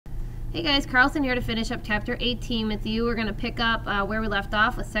Hey guys, Carlson here to finish up Chapter 18 with you. We're going to pick up where we left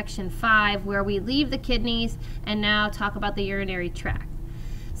off with Section 5, where we leave the kidneys and now talk about the urinary tract.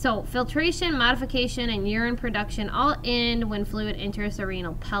 So, filtration, modification, and urine production all end when fluid enters the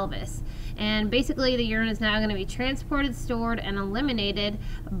renal pelvis. And basically, the urine is now going to be transported, stored, and eliminated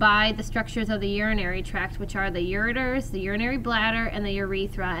by the structures of the urinary tract, which are the ureters, the urinary bladder, and the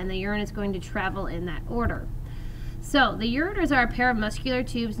urethra, and the urine is going to travel in that order. So the ureters are a pair of muscular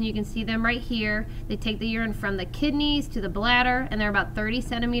tubes, and you can see them right here. They take the urine from the kidneys to the bladder, and they're about 30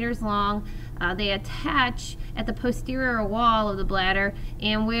 centimeters long. They attach at the posterior wall of the bladder,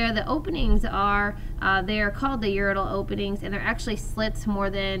 and where the openings are, they are called the ureteral openings, and they're actually slits more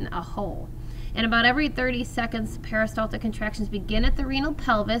than a hole. And about every 30 seconds, peristaltic contractions begin at the renal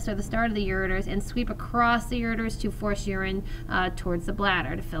pelvis, or the start of the ureters, and sweep across the ureters to force urine towards the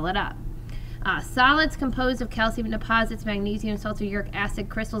bladder to fill it up. Solids composed of calcium deposits, magnesium, salt, or uric acid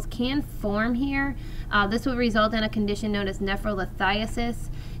crystals can form here. This would result in a condition known as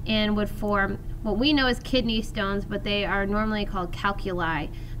nephrolithiasis and would form what we know as kidney stones, but they are normally called calculi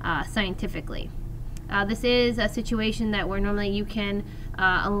scientifically. This is a situation that where normally you can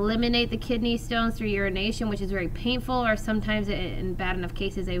eliminate the kidney stones through urination, which is very painful, or sometimes in bad enough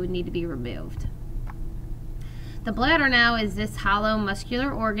cases they would need to be removed. The bladder now is this hollow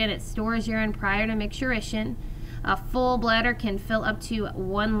muscular organ. It stores urine prior to micturition. A full bladder can fill up to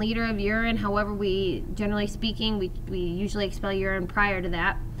 1 liter of urine. However, generally speaking, we usually expel urine prior to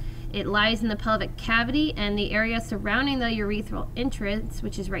that. It lies in the pelvic cavity, and the area surrounding the urethral entrance,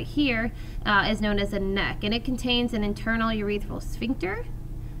 which is right here, is known as the neck. And it contains an internal urethral sphincter.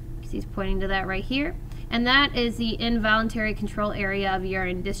 He's pointing to that right here. And that is the involuntary control area of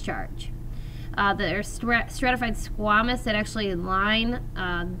urine discharge. There's stratified squamous that actually line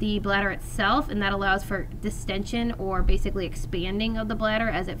the bladder itself, and that allows for distension or basically expanding of the bladder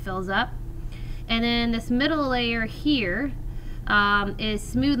as it fills up. And then this middle layer here is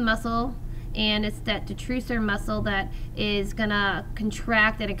smooth muscle, and it's that detrusor muscle that is going to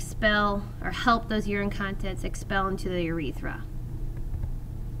contract and expel or help those urine contents expel into the urethra.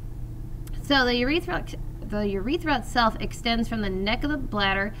 So the urethra itself extends from the neck of the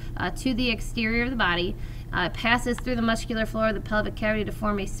bladder to the exterior of the body. It passes through the muscular floor of the pelvic cavity to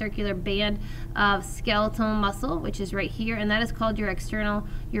form a circular band of skeletal muscle, which is right here, and that is called your external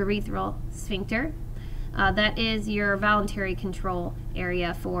urethral sphincter. That is your voluntary control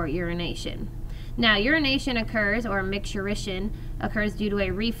area for urination. Now, urination occurs, or micturition occurs, due to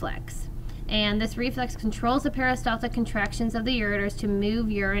a reflex. And this reflex controls the peristaltic contractions of the ureters to move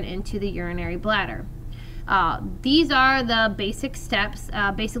urine into the urinary bladder. These are the basic steps.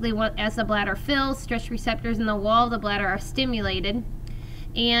 Basically, as the bladder fills, stretched receptors in the wall of the bladder are stimulated,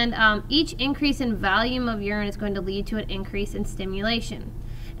 and each increase in volume of urine is going to lead to an increase in stimulation.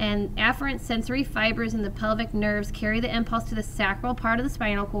 And afferent sensory fibers in the pelvic nerves carry the impulse to the sacral part of the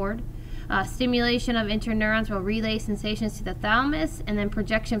spinal cord. Stimulation of interneurons will relay sensations to the thalamus, and then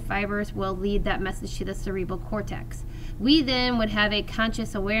projection fibers will lead that message to the cerebral cortex. We then would have a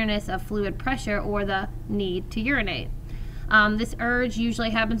conscious awareness of fluid pressure or the need to urinate. This urge usually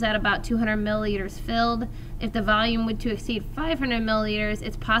happens at about 200 milliliters filled. If the volume would to exceed 500 milliliters,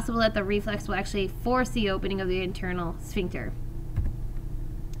 it's possible that the reflex will actually force the opening of the internal sphincter.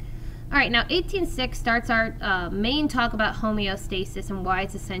 All right, now 18.6 starts our main talk about homeostasis and why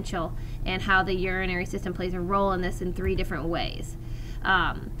it's essential and how the urinary system plays a role in this in 3 different ways.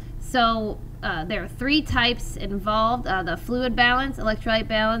 There are 3 types involved, the fluid balance, electrolyte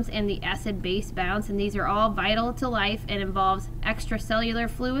balance, and the acid-base balance, and these are all vital to life and involves extracellular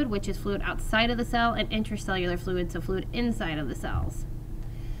fluid, which is fluid outside of the cell, and intracellular fluid, so fluid inside of the cells.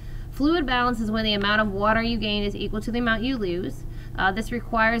 Fluid balance is when the amount of water you gain is equal to the amount you lose. This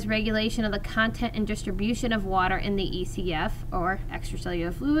requires regulation of the content and distribution of water in the ECF, or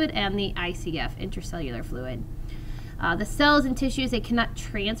extracellular fluid, and the ICF, intracellular fluid. The cells and tissues, they cannot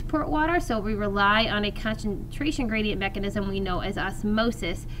transport water, so we rely on a concentration gradient mechanism we know as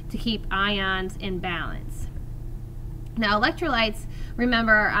osmosis to keep ions in balance. Now, electrolytes,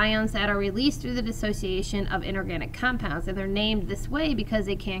 remember, are ions that are released through the dissociation of inorganic compounds, and they're named this way because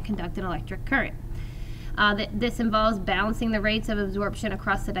they can conduct an electric current. This involves balancing the rates of absorption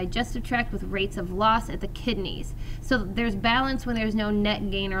across the digestive tract with rates of loss at the kidneys. So there's balance when there's no net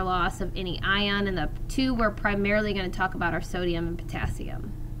gain or loss of any ion, and the 2 we're primarily going to talk about are sodium and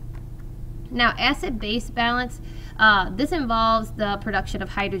potassium. Now, acid-base balance, this involves the production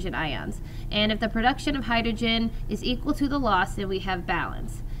of hydrogen ions. And if the production of hydrogen is equal to the loss, then we have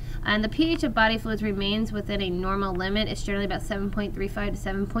balance. And the pH of body fluids remains within a normal limit. It's generally about 7.35 to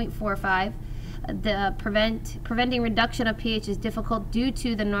 7.45. Preventing reduction of pH is difficult due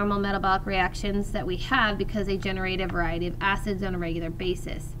to the normal metabolic reactions that we have because they generate a variety of acids on a regular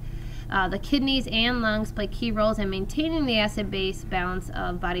basis. The kidneys and lungs play key roles in maintaining the acid-base balance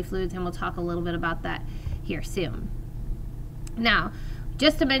of body fluids, and we'll talk a little bit about that here soon. Now,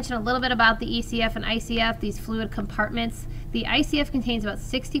 just to mention a little bit about the ECF and ICF, these fluid compartments. The ICF contains about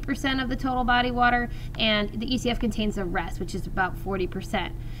 60% of the total body water, and the ECF contains the rest, which is about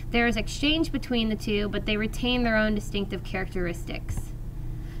 40%. There is exchange between the two, but they retain their own distinctive characteristics.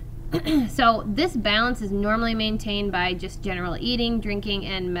 So this balance is normally maintained by just general eating, drinking,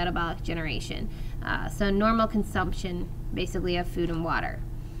 and metabolic generation. So normal consumption, basically, of food and water.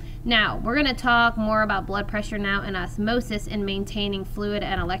 Now, we're going to talk more about blood pressure now and osmosis in maintaining fluid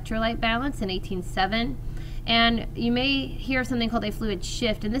and electrolyte balance in 18.7. And you may hear of something called a fluid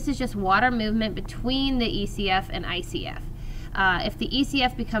shift, and this is just water movement between the ECF and ICF. If the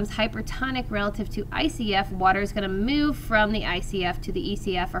ECF becomes hypertonic relative to ICF, water is going to move from the ICF to the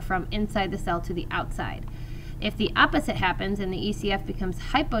ECF, or from inside the cell to the outside. If the opposite happens and the ECF becomes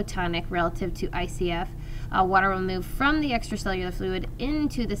hypotonic relative to ICF, water will move from the extracellular fluid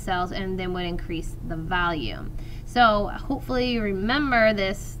into the cells and then would increase the volume. So hopefully you remember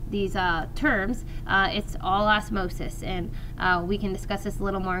these terms. It's all osmosis, and we can discuss this a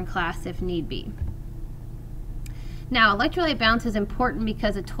little more in class if need be. Now, electrolyte balance is important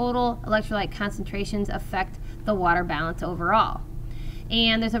because the total electrolyte concentrations affect the water balance overall.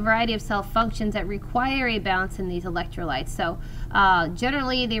 And there's a variety of cell functions that require a balance in these electrolytes. So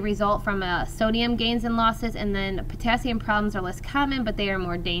generally they result from sodium gains and losses, and then potassium problems are less common, but they are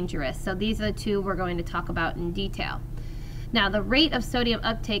more dangerous. So these are the two we're going to talk about in detail. Now, the rate of sodium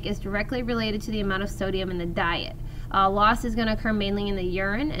uptake is directly related to the amount of sodium in the diet. Loss is going to occur mainly in the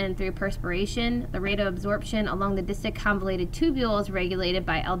urine and through perspiration. The rate of absorption along the distal convoluted tubule is regulated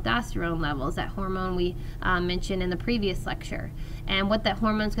by aldosterone levels, that hormone we mentioned in the previous lecture. And what that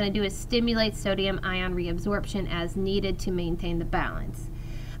hormone is going to do is stimulate sodium ion reabsorption as needed to maintain the balance.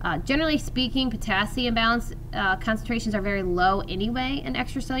 Generally speaking, potassium balance concentrations are very low anyway in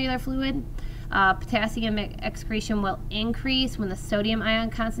extracellular fluid. Potassium excretion will increase when the sodium ion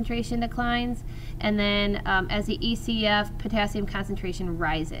concentration declines, and then as the ECF potassium concentration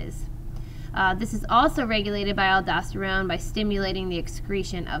rises. This is also regulated by aldosterone by stimulating the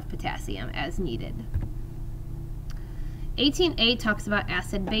excretion of potassium as needed. 18.8 talks about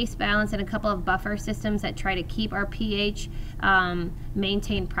acid-base balance and a couple of buffer systems that try to keep our pH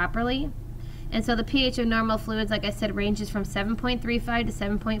maintained properly. And so the pH of normal fluids, like I said, ranges from 7.35 to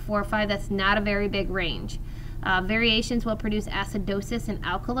 7.45. That's not a very big range. Variations will produce acidosis and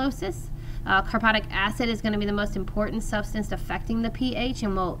alkalosis. Carbonic acid is going to be the most important substance affecting the pH,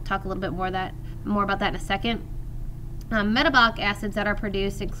 and we'll talk a little bit more about that in a second. Metabolic acids that are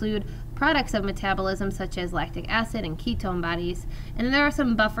produced include products of metabolism such as lactic acid and ketone bodies. And then there are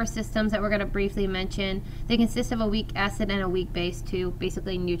some buffer systems that we're going to briefly mention. They consist of a weak acid and a weak base to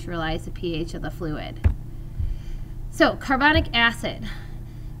basically neutralize the pH of the fluid. So, carbonic acid.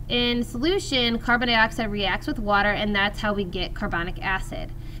 In solution, carbon dioxide reacts with water, and that's how we get carbonic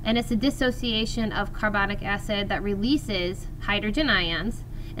acid. And it's a dissociation of carbonic acid that releases hydrogen ions.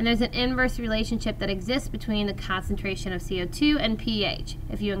 And there's an inverse relationship that exists between the concentration of CO2 and pH.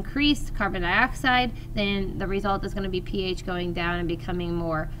 If you increase carbon dioxide, then the result is going to be pH going down and becoming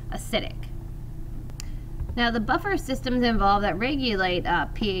more acidic. Now, the buffer systems involved that regulate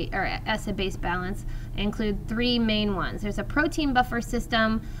pH or acid-base balance include three main ones. There's a protein buffer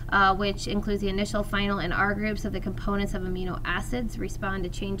system, which includes the initial, final, and R groups of the components of amino acids respond to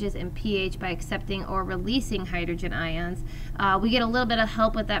changes in pH by accepting or releasing hydrogen ions. We get a little bit of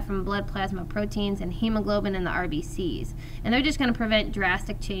help with that from blood plasma proteins and hemoglobin in the RBCs. And they're just going to prevent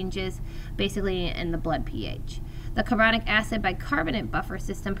drastic changes, basically, in the blood pH. The carbonic acid bicarbonate buffer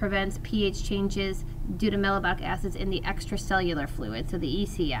system prevents pH changes due to metabolic acids in the extracellular fluid, so the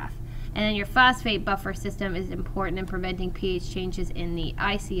ECF. And then your phosphate buffer system is important in preventing pH changes in the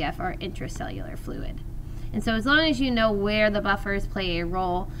ICF, or intracellular fluid. And so as long as you know where the buffers play a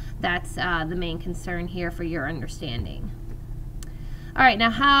role, that's the main concern here for your understanding. All right, now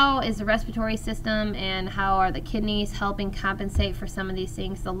how is the respiratory system and how are the kidneys helping compensate for some of these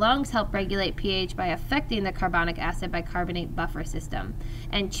things? The lungs help regulate pH by affecting the carbonic acid bicarbonate buffer system.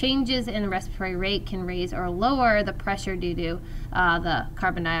 And changes in the respiratory rate can raise or lower the pressure due to the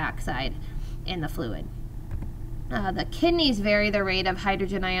carbon dioxide in the fluid. The kidneys vary the rate of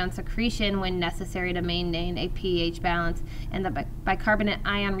hydrogen ion secretion when necessary to maintain a pH balance, and the bicarbonate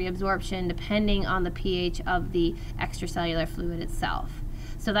ion reabsorption depending on the pH of the extracellular fluid itself.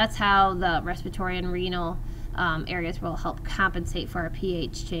 So that's how the respiratory and renal areas will help compensate for a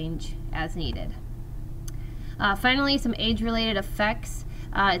pH change as needed. Finally, some age-related effects.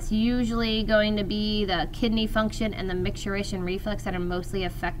 It's usually going to be the kidney function and the micturition reflex that are mostly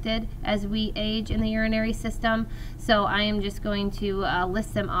affected as we age in the urinary system. So I am just going to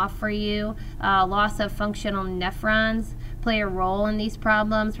list them off for you. Loss of functional nephrons play a role in these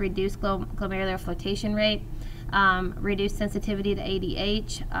problems. Reduced glomerular flotation rate. Reduced sensitivity to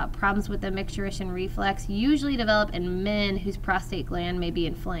ADH. Problems with the micturition reflex usually develop in men whose prostate gland may be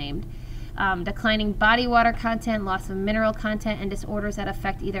inflamed. Declining body water content, loss of mineral content, and disorders that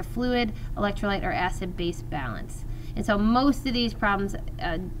affect either fluid, electrolyte, or acid-base balance. And so most of these problems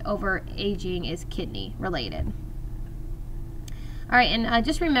over aging is kidney related. All right, and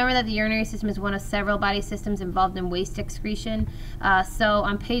just remember that the urinary system is one of several body systems involved in waste excretion. So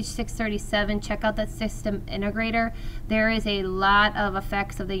on page 637, check out that system integrator. There is a lot of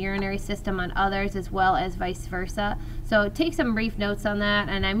effects of the urinary system on others as well as vice versa. So take some brief notes on that,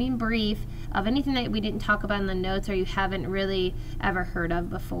 and I mean brief, of anything that we didn't talk about in the notes or you haven't really ever heard of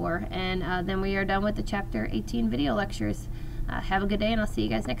before. And then we are done with the Chapter 18 video lectures. Have a good day, and I'll see you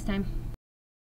guys next time.